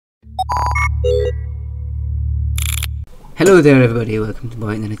Hello there everybody, welcome to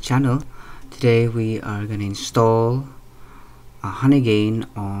Boyet&Nena Channel. Today we are going to install a Honeygain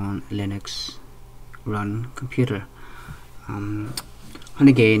on Linux run computer.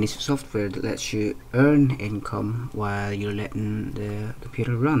 Honeygain is a software that lets you earn income while you're letting the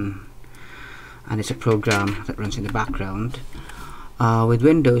computer run, and it's a program that runs in the background. With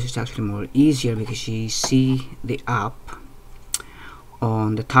Windows it's actually more easier because you see the app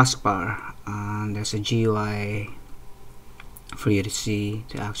on the taskbar and there's a GUI for you to see,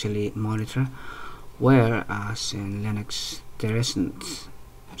 to actually monitor, whereas in Linux there isn't.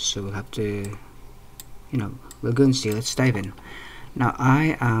 So we'll have to, we'll go and see. Let's dive in. Now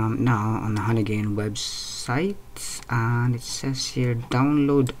I am now on the Honeygain website and it says here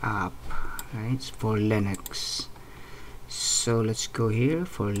download app, right? It's for Linux. So let's go here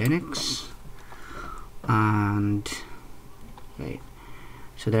for Linux, and right,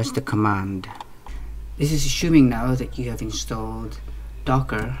 so there's the command. This is assuming now that you have installed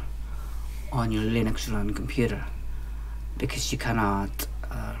Docker on your Linux run computer, because you cannot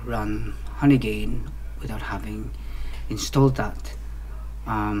run Honeygain without having installed that.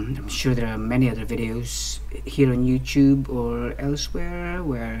 I'm sure there are many other videos here on YouTube or elsewhere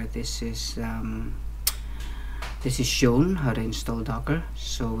where this is shown how to install Docker.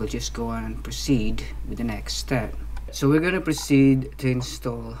 So we'll just go on and proceed with the next step. So we're going to proceed to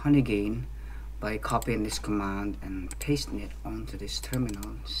install Honeygain by copying this command and pasting it onto this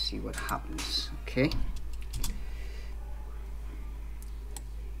terminal. See what happens. Okay,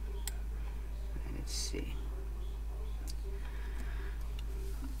 let's see.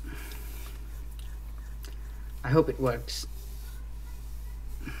 I hope it works.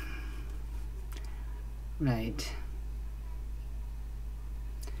 Right,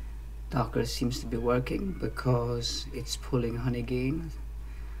 Docker seems to be working because it's pulling Honeygain,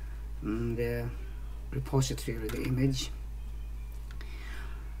 the repository or the image.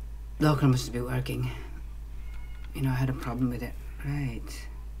 Docker must be working. I had a problem with it. Right.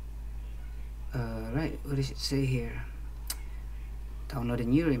 Right, what does it say here? Download a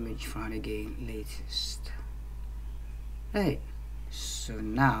new image for Honeygain latest. Right, so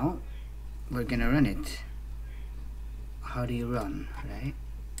now we're gonna run it. How do you run, right?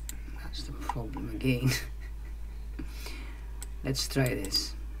 That's the problem again. Let's try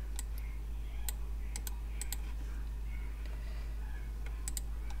this.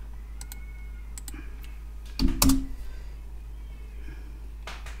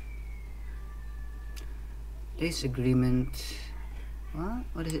 This agreement,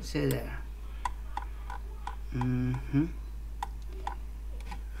 what does it say there?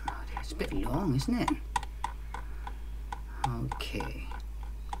 It's a bit long, isn't it? Okay,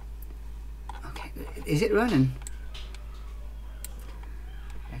 is it running?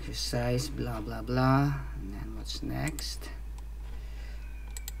 Exercise, blah blah blah, and then what's next?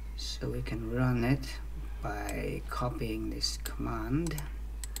 So we can run it by copying this command.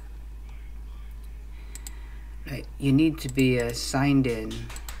 Right, you need to be signed in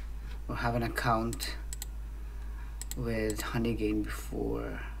or have an account with Honeygain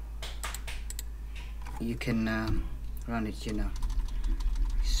before you can run it,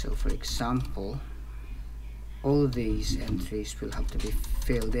 So for example, all these entries will have to be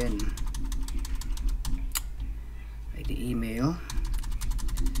filled in, like the email.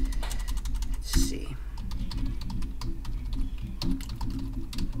 Let's see,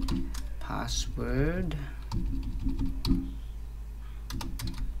 password,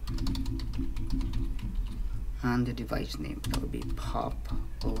 and the device name. That would be Pop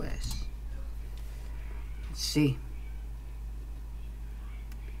OS. Let's see.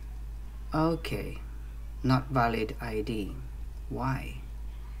 Okay, not valid ID. Why?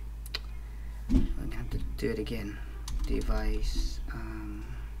 I'm gonna have to do it again. Device,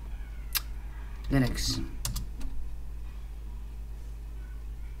 Linux.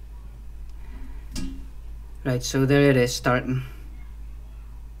 Right, so there it is, starting,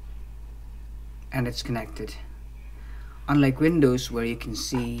 and it's connected. Unlike Windows, where you can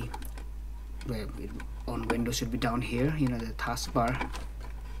see, where on Windows should be down here, the taskbar,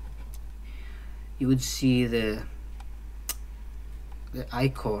 you would see the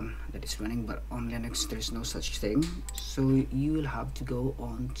icon that is running, but on Linux there's no such thing. So you will have to go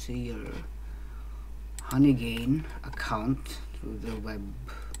on to your Honeygain account through the web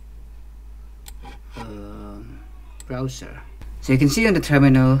browser. So you can see on the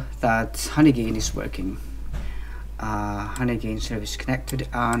terminal that Honeygain is working. Honeygain service connected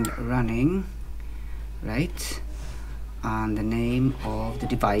and running, right? And the name of the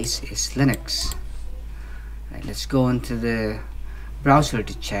device is Linux. Right, let's go into the browser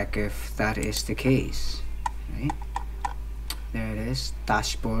to check if that is the case, right? There it is,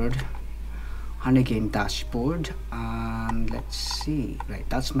 dashboard, Honeygain dashboard. And let's see, right,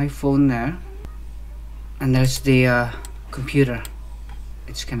 that's my phone there, and there's the computer.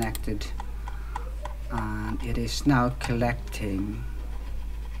 It's connected, and it is now collecting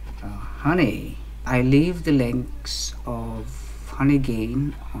honey. I leave the links of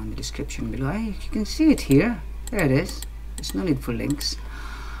Honeygain on the description below. You can see it here. There it is. There's no need for links.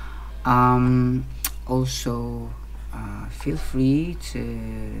 Also, feel free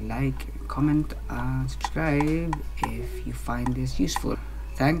to like, comment, and subscribe if you find this useful.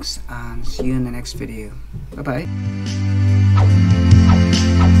 Thanks, and see you in the next video. Bye bye.